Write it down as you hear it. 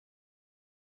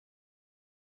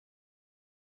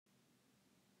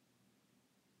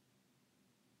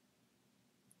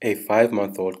A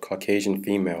 5-month-old Caucasian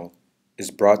female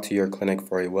is brought to your clinic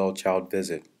for a well-child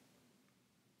visit.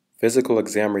 Physical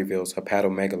exam reveals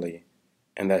hepatomegaly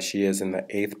and that she is in the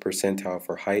 8th percentile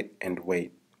for height and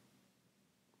weight.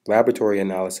 Laboratory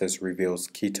analysis reveals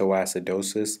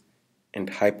ketoacidosis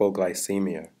and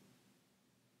hypoglycemia.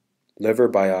 Liver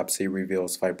biopsy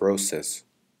reveals fibrosis.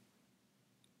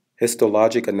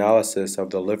 Histologic analysis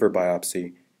of the liver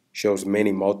biopsy shows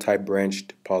many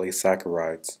multi-branched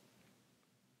polysaccharides.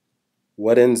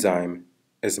 What enzyme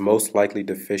is most likely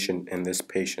deficient in this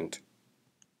patient?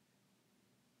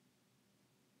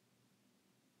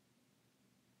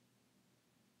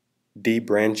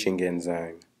 Debranching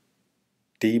enzyme.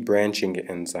 Debranching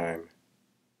enzyme.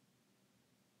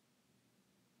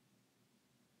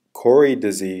 Cori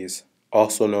disease,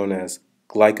 also known as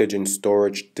glycogen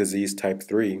storage disease type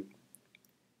 3,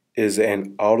 is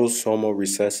an autosomal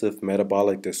recessive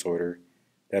metabolic disorder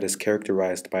that is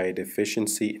characterized by a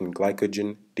deficiency in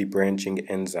glycogen debranching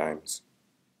enzymes.